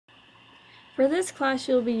For this class,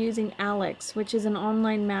 you'll be using Aleks, which is an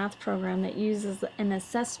online math program that uses an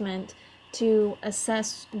assessment to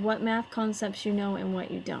assess what math concepts you know and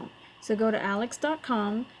what you don't. So go to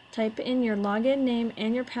aleks.com, type in your login name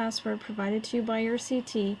and your password provided to you by your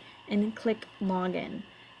CT, and click Login.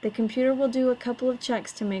 The computer will do a couple of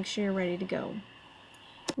checks to make sure you're ready to go.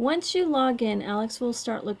 Once you log in, Aleks will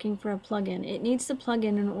start looking for a plugin. It needs to plug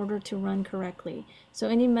in order to run correctly. So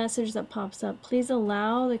any message that pops up, please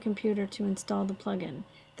allow the computer to install the plugin.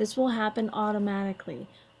 This will happen automatically.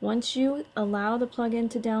 Once you allow the plugin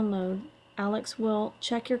to download, Aleks will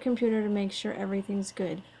check your computer to make sure everything's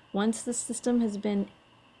good. Once the system has been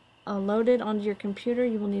loaded onto your computer,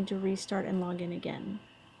 you will need to restart and log in again.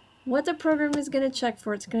 What the program is going to check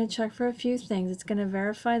for, it's going to check for a few things. It's going to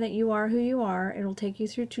verify that you are who you are. It'll take you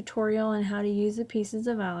through a tutorial on how to use the pieces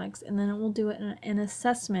of Aleks, and then it will do an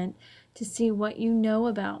assessment to see what you know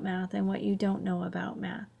about math and what you don't know about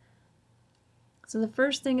math. So the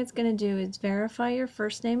first thing it's going to do is verify your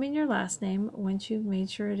first name and your last name. Once you've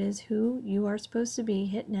made sure it is who you are supposed to be,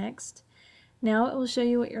 hit next. Now it will show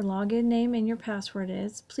you what your login name and your password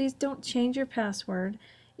is. Please don't change your password.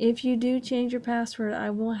 If you do change your password, I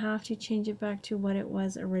will have to change it back to what it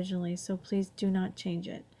was originally, so please do not change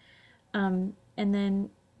it. And then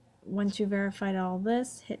once you verified all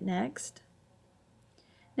this, hit next.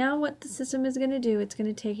 Now what the system is going to do, it's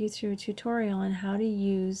going to take you through a tutorial on how to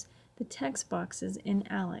use the text boxes in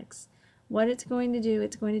Aleks. What it's going to do,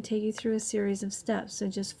 it's going to take you through a series of steps, so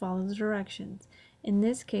just follow the directions. In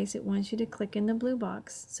this case, it wants you to click in the blue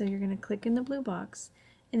box, so you're going to click in the blue box,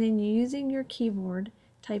 and then using your keyboard,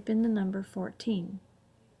 type in the number 14.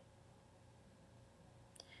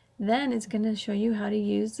 Then it's going to show you how to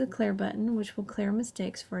use the clear button, which will clear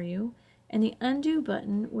mistakes for you, and the undo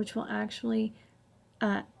button, which will actually,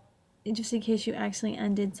 just in case you accidentally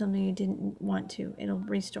undid something you didn't want to, it'll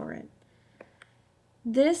restore it.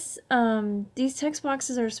 These text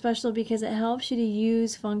boxes are special because it helps you to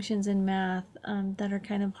use functions in math that are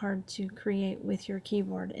kind of hard to create with your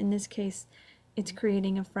keyboard. In this case, it's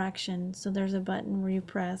creating a fraction, so there's a button where you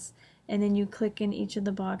press and then you click in each of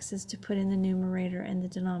the boxes to put in the numerator and the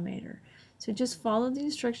denominator. So just follow the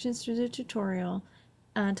instructions through the tutorial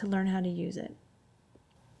to learn how to use it.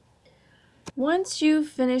 Once you've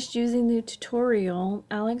finished using the tutorial,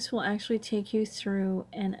 Aleks will actually take you through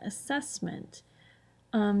an assessment.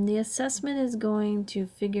 The assessment is going to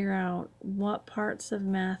figure out what parts of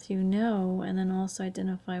math you know and then also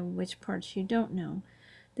identify which parts you don't know.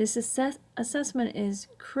 This assessment is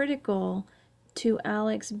critical to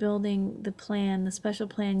Aleks building the plan, the special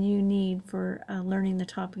plan you need for learning the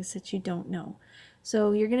topics that you don't know.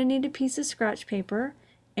 So you're going to need a piece of scratch paper,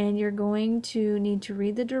 and you're going to need to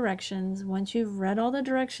read the directions. Once you've read all the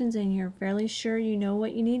directions and you're fairly sure you know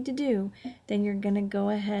what you need to do, then you're going to go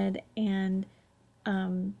ahead and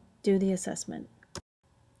do the assessment.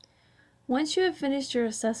 Once you have finished your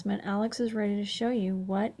assessment, Aleks is ready to show you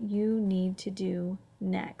what you need to do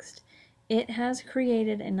next. It has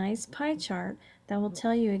created a nice pie chart that will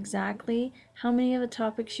tell you exactly how many of the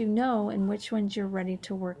topics you know and which ones you're ready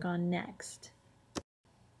to work on next.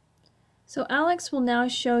 So Aleks will now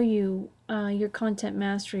show you your content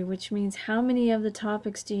mastery, which means how many of the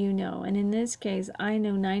topics do you know. And in this case, I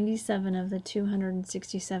know 97 of the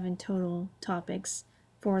 267 total topics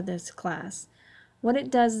for this class. What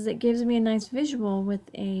it does is it gives me a nice visual with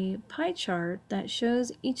a pie chart that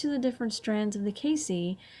shows each of the different strands of the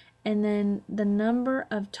KC and then the number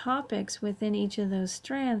of topics within each of those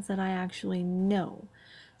strands that I actually know.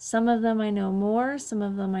 Some of them I know more, some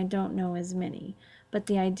of them I don't know as many. But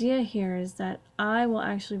the idea here is that I will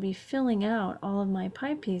actually be filling out all of my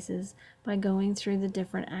pie pieces by going through the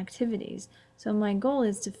different activities. So my goal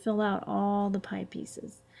is to fill out all the pie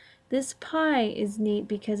pieces. This pie is neat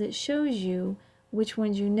because it shows you which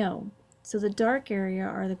ones you know. So the dark area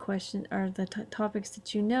are the topics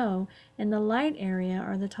that you know, and the light area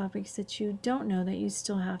are the topics that you don't know that you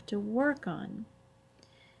still have to work on.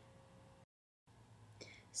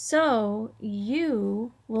 So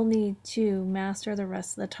you will need to master the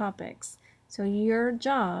rest of the topics. So your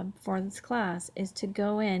job for this class is to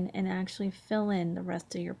go in and actually fill in the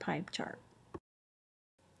rest of your pie chart.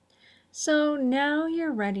 So now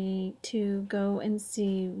you're ready to go and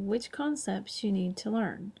see which concepts you need to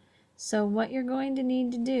learn. So what you're going to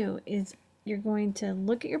need to do is you're going to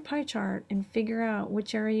look at your pie chart and figure out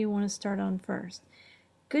which area you want to start on first.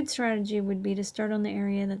 Good strategy would be to start on the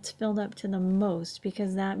area that's filled up to the most,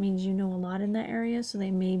 because that means you know a lot in that area, so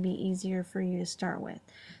they may be easier for you to start with.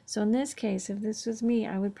 So in this case, if this was me,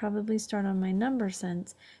 I would probably start on my number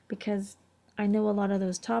sense because I know a lot of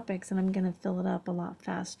those topics and I'm going to fill it up a lot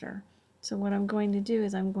faster. So what I'm going to do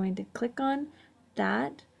is I'm going to click on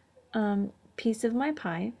that piece of my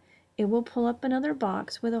pie. It will pull up another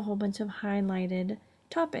box with a whole bunch of highlighted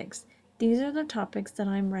topics. These are the topics that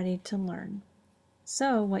I'm ready to learn.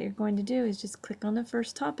 So what you're going to do is just click on the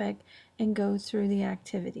first topic and go through the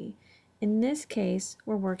activity. In this case,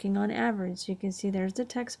 we're working on average. So you can see there's the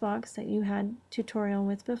text box that you had tutorial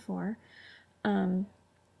with before.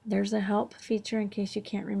 There's a help feature in case you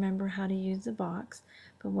can't remember how to use the box.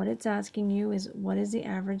 But what it's asking you is, what is the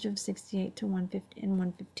average of 68 to 150 and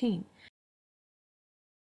 115?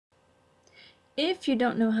 If you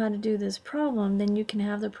don't know how to do this problem, then you can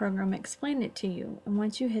have the program explain it to you. And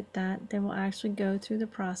once you hit that, they will actually go through the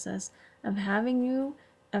process of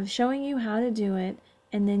showing you how to do it,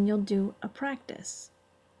 and then you'll do a practice.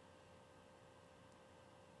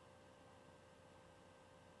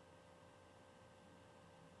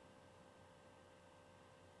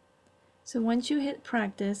 So once you hit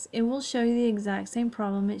practice, it will show you the exact same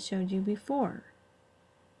problem it showed you before.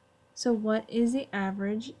 So what is the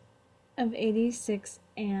average of 86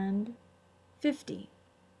 and 50?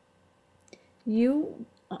 You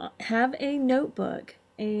have a notebook,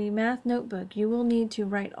 a math notebook. You will need to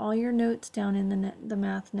write all your notes down in the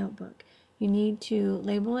math notebook. You need to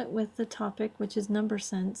label it with the topic, which is number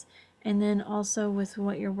sense, and then also with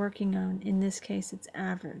what you're working on. In this case, it's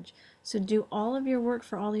average. So do all of your work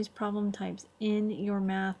for all these problem types in your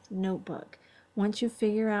math notebook. Once you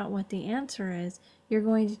figure out what the answer is, you're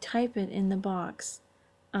going to type it in the box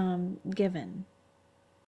given.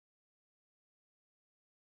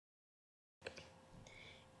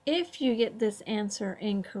 If you get this answer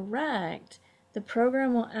incorrect, the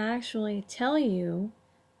program will actually tell you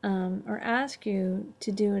or ask you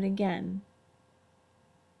to do it again.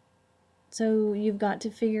 So you've got to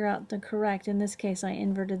figure out the correct. In this case, I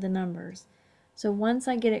inverted the numbers. So once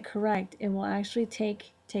I get it correct, it will actually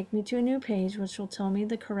take me to a new page, which will tell me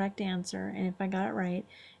the correct answer and if I got it right,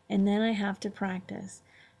 and then I have to practice.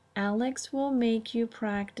 Aleks will make you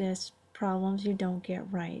practice problems you don't get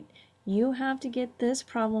right. You have to get this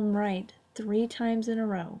problem right 3 times in a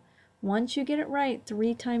row. Once you get it right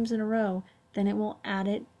 3 times in a row, then it will add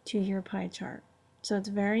it to your pie chart. So it's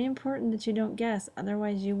very important that you don't guess,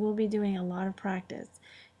 otherwise you will be doing a lot of practice.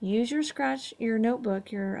 Use your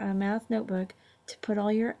notebook, your math notebook, to put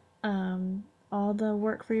all the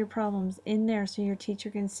work for your problems in there so your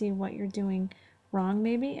teacher can see what you're doing wrong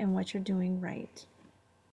maybe and what you're doing right.